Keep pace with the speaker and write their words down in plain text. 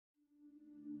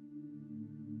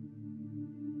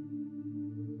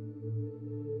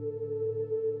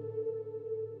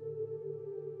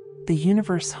The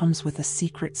universe hums with a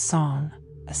secret song,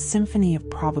 a symphony of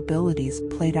probabilities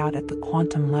played out at the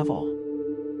quantum level.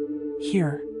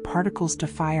 Here, particles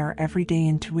defy our everyday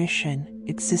intuition,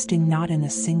 existing not in a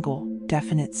single,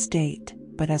 definite state,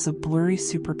 but as a blurry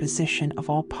superposition of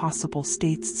all possible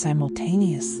states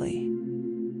simultaneously.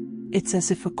 It's as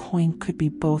if a coin could be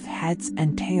both heads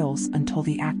and tails until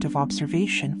the act of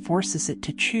observation forces it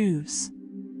to choose.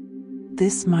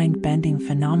 This mind-bending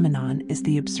phenomenon is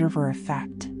the observer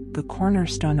effect, the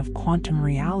cornerstone of quantum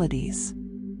realities.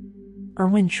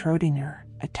 Erwin Schrödinger,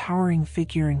 a towering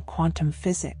figure in quantum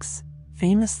physics,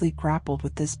 famously grappled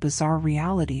with this bizarre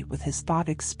reality with his thought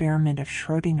experiment of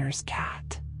Schrödinger's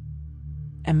cat.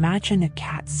 Imagine a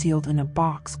cat sealed in a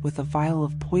box with a vial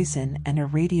of poison and a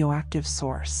radioactive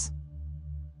source.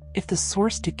 If the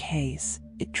source decays,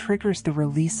 it triggers the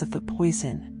release of the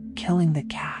poison, killing the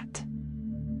cat.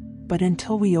 But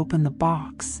until we open the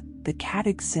box, the cat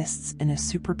exists in a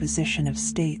superposition of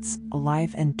states,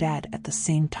 alive and dead at the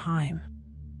same time.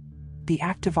 The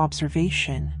act of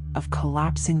observation, of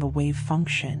collapsing the wave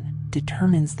function,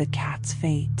 determines the cat's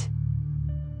fate.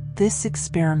 This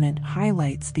experiment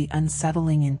highlights the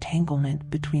unsettling entanglement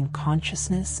between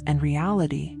consciousness and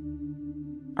reality.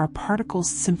 Are particles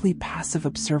simply passive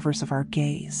observers of our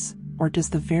gaze, or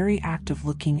does the very act of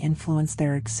looking influence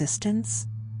their existence?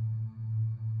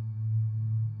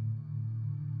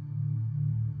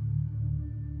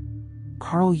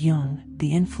 Carl Jung,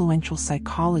 the influential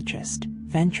psychologist,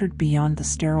 ventured beyond the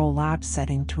sterile lab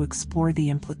setting to explore the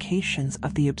implications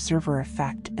of the observer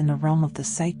effect in the realm of the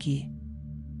psyche.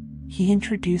 He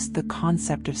introduced the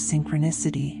concept of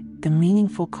synchronicity, the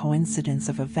meaningful coincidence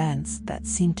of events that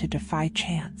seem to defy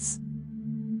chance.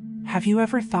 Have you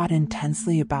ever thought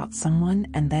intensely about someone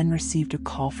and then received a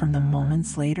call from them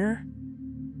moments later?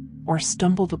 Or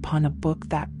stumbled upon a book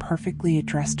that perfectly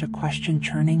addressed a question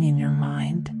churning in your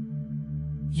mind?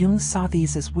 Jung saw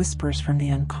these as whispers from the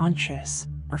unconscious,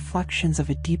 reflections of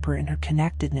a deeper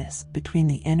interconnectedness between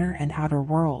the inner and outer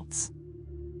worlds.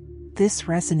 This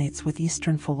resonates with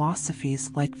Eastern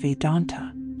philosophies like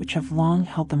Vedanta, which have long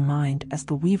held the mind as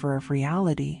the weaver of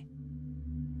reality.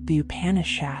 The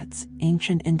Upanishads,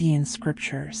 ancient Indian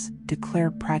scriptures,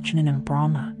 declare Prajnanam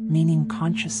Brahma, meaning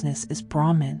consciousness is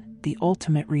Brahman, the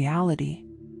ultimate reality.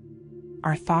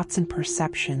 Our thoughts and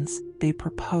perceptions, they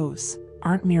propose,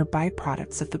 aren't mere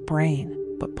byproducts of the brain,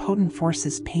 but potent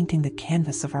forces painting the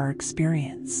canvas of our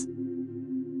experience.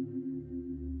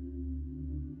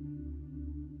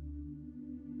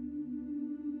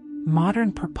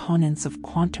 Modern proponents of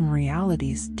quantum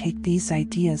realities take these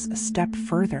ideas a step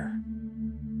further.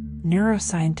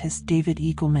 Neuroscientist David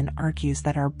Eagleman argues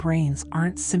that our brains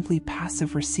aren't simply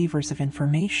passive receivers of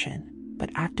information, but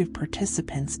active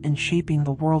participants in shaping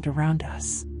the world around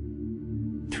us.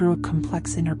 Through a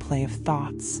complex interplay of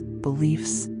thoughts,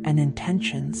 beliefs, and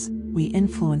intentions, we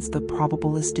influence the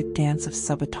probabilistic dance of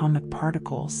subatomic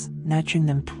particles, nudging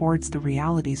them towards the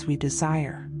realities we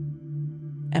desire.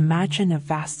 Imagine a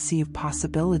vast sea of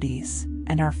possibilities,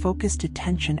 and our focused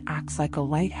attention acts like a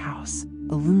lighthouse,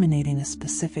 illuminating a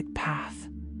specific path.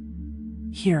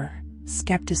 Here,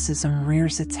 skepticism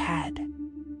rears its head.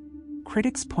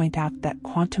 Critics point out that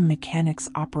quantum mechanics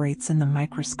operates in the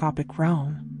microscopic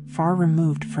realm, far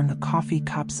removed from the coffee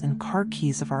cups and car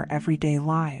keys of our everyday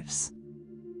lives.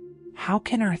 How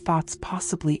can our thoughts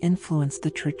possibly influence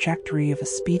the trajectory of a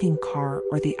speeding car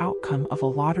or the outcome of a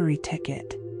lottery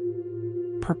ticket?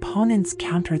 Proponents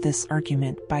counter this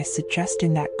argument by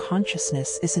suggesting that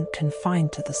consciousness isn't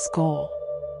confined to the skull.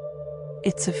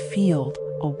 It's a field,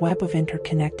 a web of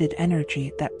interconnected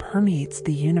energy that permeates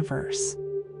the universe.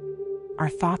 Our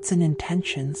thoughts and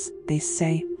intentions, they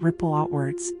say, ripple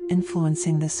outwards,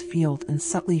 influencing this field and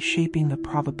subtly shaping the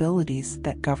probabilities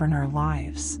that govern our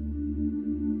lives.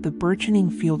 The burgeoning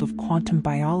field of quantum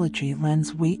biology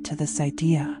lends weight to this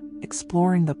idea,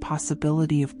 exploring the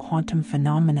possibility of quantum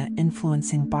phenomena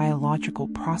influencing biological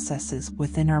processes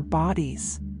within our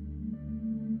bodies.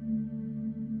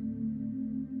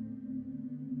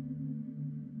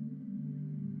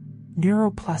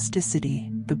 Neuroplasticity,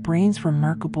 the brain's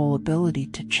remarkable ability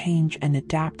to change and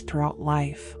adapt throughout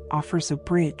life, offers a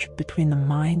bridge between the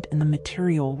mind and the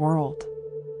material world.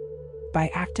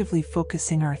 By actively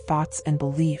focusing our thoughts and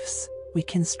beliefs, we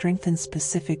can strengthen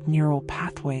specific neural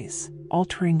pathways,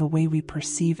 altering the way we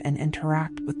perceive and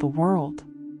interact with the world.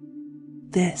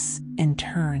 This, in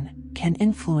turn, can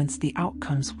influence the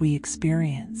outcomes we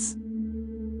experience.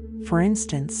 For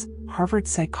instance, Harvard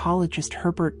psychologist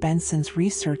Herbert Benson's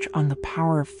research on the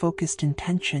power of focused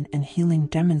intention and healing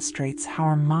demonstrates how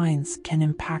our minds can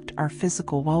impact our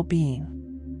physical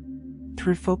well-being.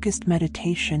 Through focused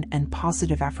meditation and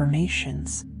positive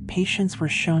affirmations, patients were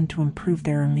shown to improve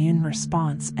their immune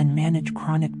response and manage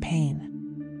chronic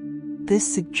pain. This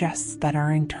suggests that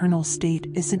our internal state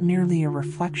isn't merely a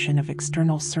reflection of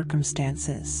external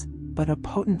circumstances, but a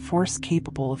potent force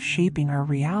capable of shaping our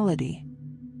reality.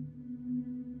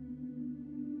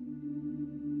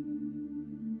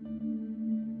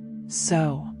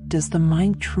 So, does the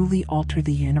mind truly alter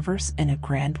the universe in a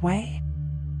grand way?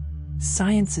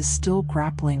 Science is still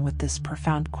grappling with this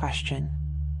profound question.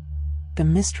 The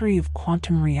mystery of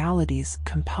quantum realities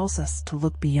compels us to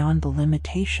look beyond the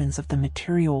limitations of the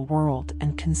material world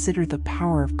and consider the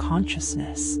power of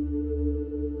consciousness.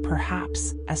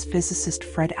 Perhaps, as physicist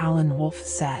Fred Alan Wolf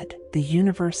said, the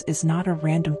universe is not a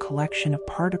random collection of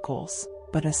particles,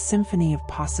 but a symphony of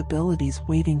possibilities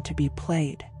waiting to be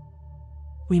played.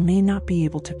 We may not be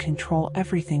able to control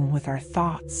everything with our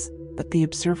thoughts, but the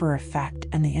observer effect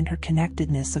and the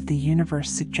interconnectedness of the universe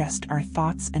suggest our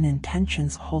thoughts and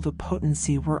intentions hold a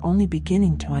potency we're only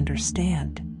beginning to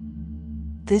understand.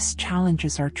 This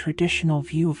challenges our traditional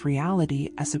view of reality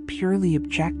as a purely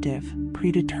objective,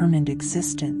 predetermined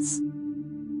existence.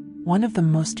 One of the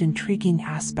most intriguing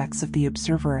aspects of the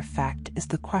observer effect is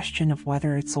the question of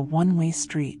whether it's a one-way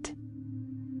street.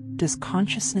 Does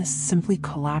consciousness simply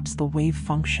collapse the wave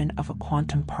function of a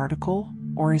quantum particle,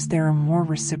 or is there a more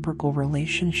reciprocal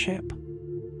relationship?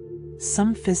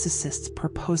 Some physicists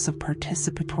propose a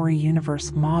participatory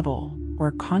universe model,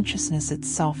 where consciousness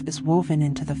itself is woven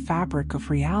into the fabric of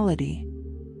reality.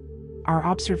 Our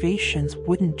observations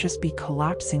wouldn't just be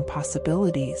collapsing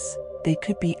possibilities, they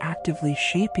could be actively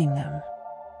shaping them.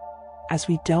 As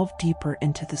we delve deeper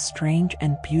into the strange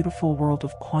and beautiful world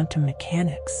of quantum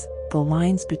mechanics, the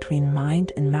lines between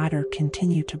mind and matter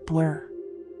continue to blur.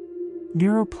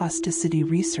 Neuroplasticity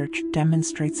research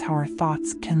demonstrates how our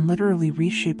thoughts can literally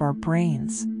reshape our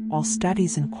brains, while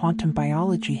studies in quantum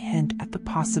biology hint at the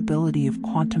possibility of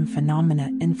quantum phenomena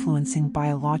influencing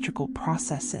biological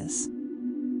processes.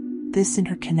 This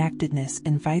interconnectedness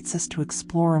invites us to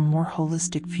explore a more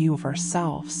holistic view of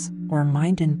ourselves, where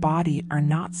mind and body are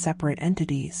not separate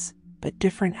entities, but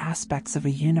different aspects of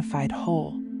a unified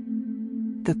whole.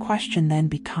 The question then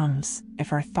becomes,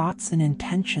 if our thoughts and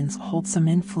intentions hold some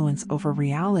influence over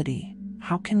reality,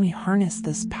 how can we harness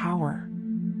this power?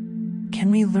 Can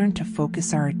we learn to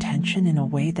focus our attention in a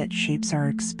way that shapes our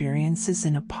experiences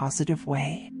in a positive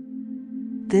way?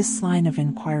 This line of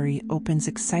inquiry opens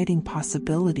exciting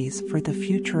possibilities for the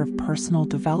future of personal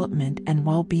development and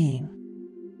well-being.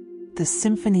 The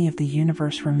symphony of the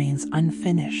universe remains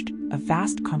unfinished, a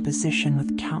vast composition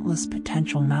with countless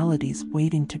potential melodies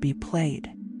waiting to be played.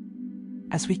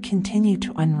 As we continue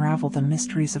to unravel the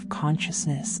mysteries of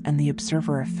consciousness and the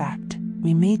observer effect,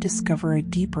 we may discover a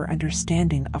deeper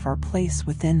understanding of our place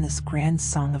within this grand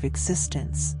song of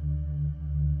existence.